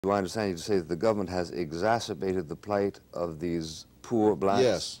Do I understand you to say that the government has exacerbated the plight of these poor blacks?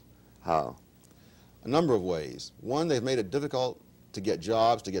 Yes. How? A number of ways. One, they've made it difficult to get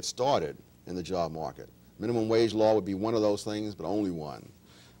jobs, to get started in the job market. Minimum wage law would be one of those things, but only one.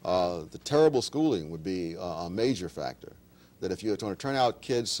 The terrible schooling would be a major factor. That if you're going to turn out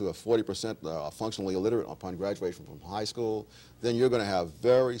kids who are 40% functionally illiterate upon graduation from high school, then you're going to have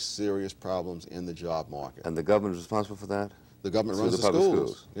very serious problems in the job market. And the government is responsible for that? The government Through runs the public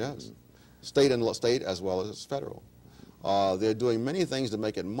schools? Yes. State as well as federal. They're doing many things to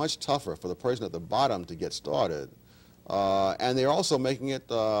make it much tougher for the person at the bottom to get started. And they're also making it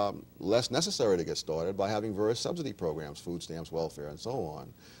less necessary to get started by having various subsidy programs, food stamps, welfare, and so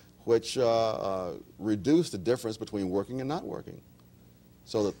on, which reduce the difference between working and not working.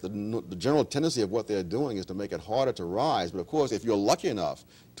 So that the general tendency of what they're doing is to make it harder to rise. But of course, if you're lucky enough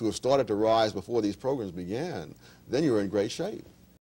to have started to rise before these programs began, then you're in great shape.